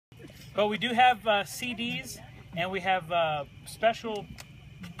But we do have CDs, and we have special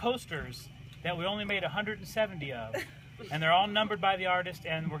posters that we only made 170 of. And they're all numbered by the artist,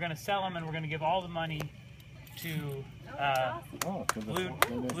 and we're going to sell them, and we're going to give all the money to Blue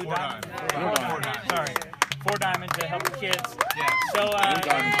Diamond. Sorry, Four Diamond to help the kids. Yeah.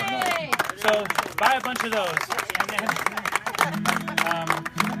 So buy a bunch of those, and then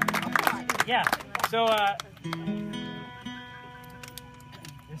yeah. So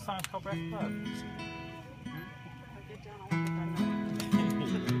this song's called Breast Club.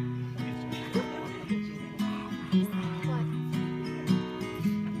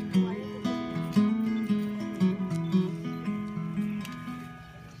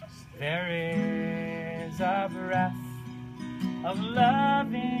 There is a breath of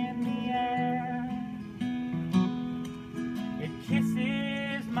love in the air. It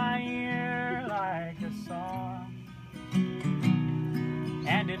kisses my ear like a song,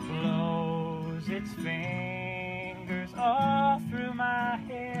 and it blows its fingers all through my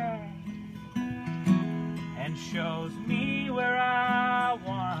hair and shows me where I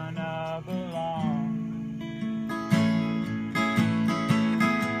wanna belong.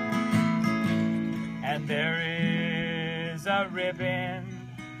 And there is a ribbon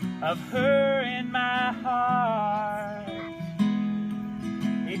of her in my heart.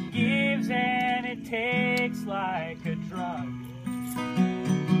 It gives and it takes like a drug.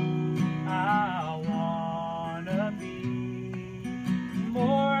 I wanna be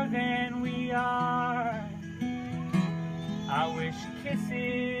more than we are. I wish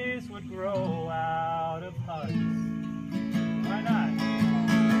kisses would grow out of hugs. Why not?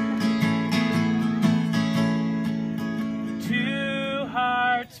 Two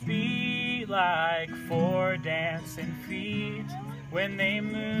hearts beat like four dancing feet when they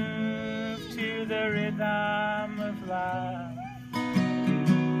move to the rhythm of love.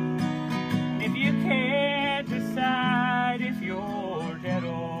 If you can't decide if you're dead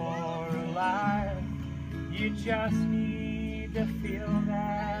or alive, you just need to feel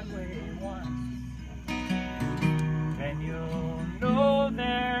that way once. Then you'll know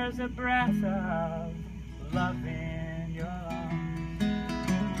there's a breath of love in your lungs.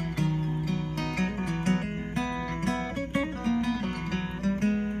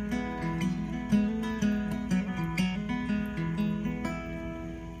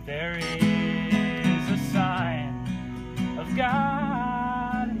 There is a sign of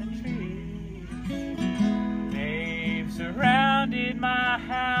God in the trees. They've surrounded my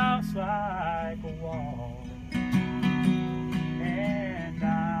house like a wall, and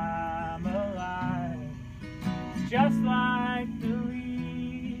I'm alive just like the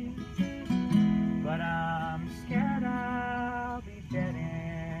leaves, but I'm scared I'll be dead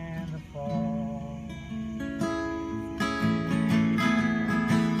in the fall.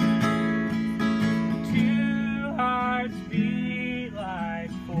 Beat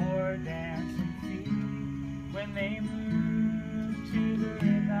like four dancing feet when they move to the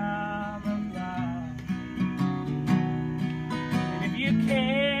rhythm of love. And if you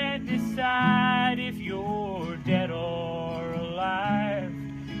can't decide if you're dead or alive,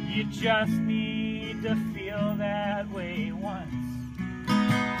 you just need to feel that way once.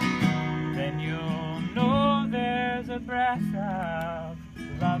 Then you'll know there's a breath of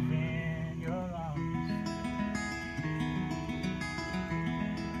love in your lungs.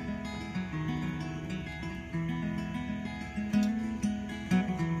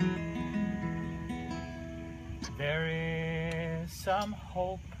 There is some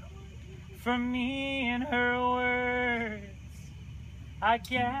hope for me in her words. I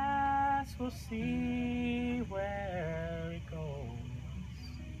guess we'll see where it goes.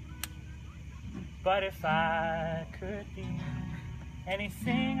 But if I could be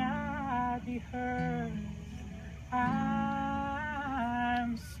anything, I'd be hers. I'm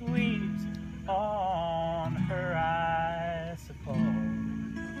sweet on her, I suppose.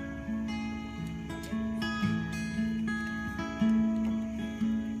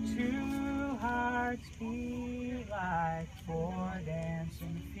 Beat like four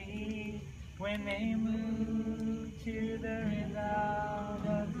dancing feet when they move to the rhythm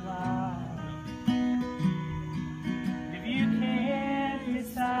of love. If you can't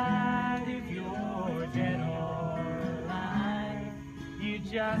decide if you're dead or alive, you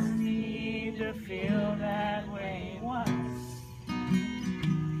just need to feel that way once.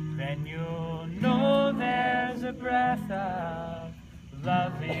 Then you'll know there's a breath of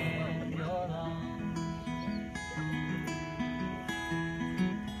love in